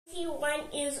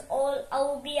1 years old, I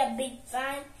will be a big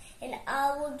fan, and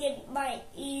I will get my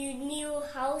new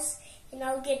house, and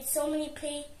I'll get so many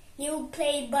new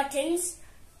play buttons,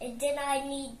 and then I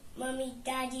need mommy,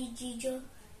 daddy, Jijo,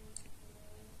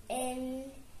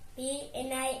 and me,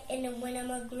 and then when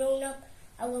I'm a grown up,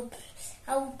 I will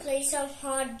play some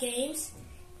hard games,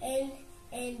 and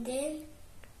then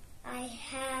I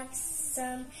have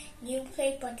some new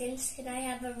play buttons, and I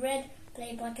have a red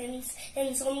play buttons,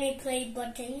 and so many play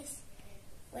buttons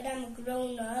when I'm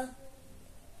grown up.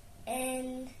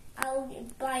 And I'll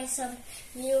buy some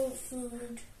new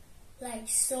food, like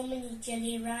so many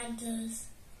Jelly Ranchers,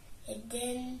 and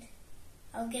then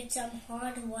I'll get some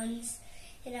hard ones,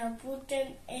 and I'll put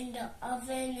them in the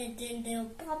oven, and then they'll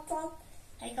pop up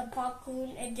like a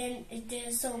popcorn, and then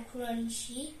they're so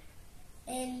crunchy.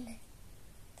 And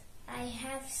I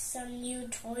have some new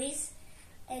toys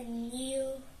and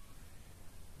new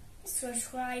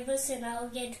subscribers, and I'll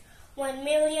get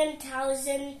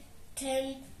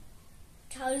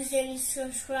 1,010,000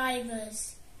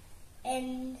 subscribers,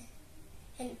 and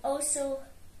also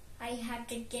I have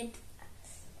to get,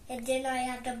 and then I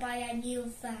have to buy a new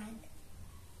fan.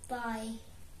 Bye.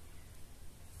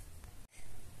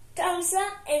 Thumbs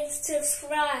up and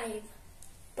subscribe.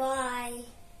 Bye.